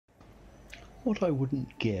What I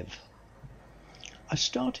wouldn't give. I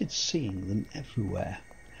started seeing them everywhere.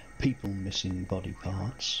 People missing body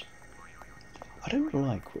parts. I don't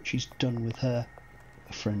like what she's done with her,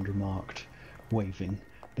 a friend remarked, waving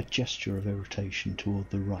a gesture of irritation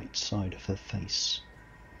toward the right side of her face.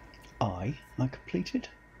 I completed.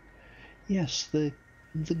 Yes, the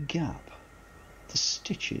gap, the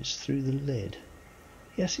stitches through the lid.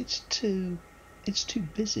 Yes, it's too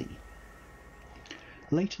busy.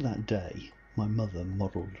 Later that day, my mother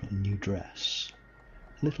modelled a new dress,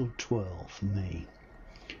 a little twirl for me,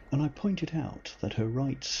 and I pointed out that her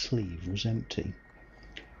right sleeve was empty.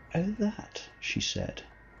 "Oh, that," she said,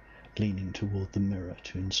 leaning toward the mirror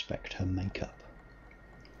to inspect her makeup.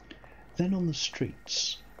 Then on the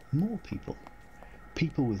streets, more people.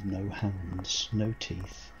 People with no hands, no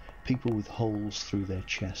teeth, people with holes through their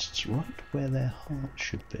chests right where their hearts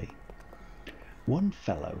should be. One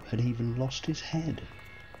fellow had even lost his head.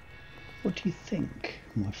 "What do you think?"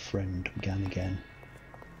 my friend began again.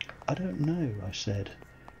 "I don't know," I said,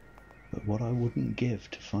 "but what I wouldn't give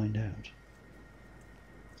to find out."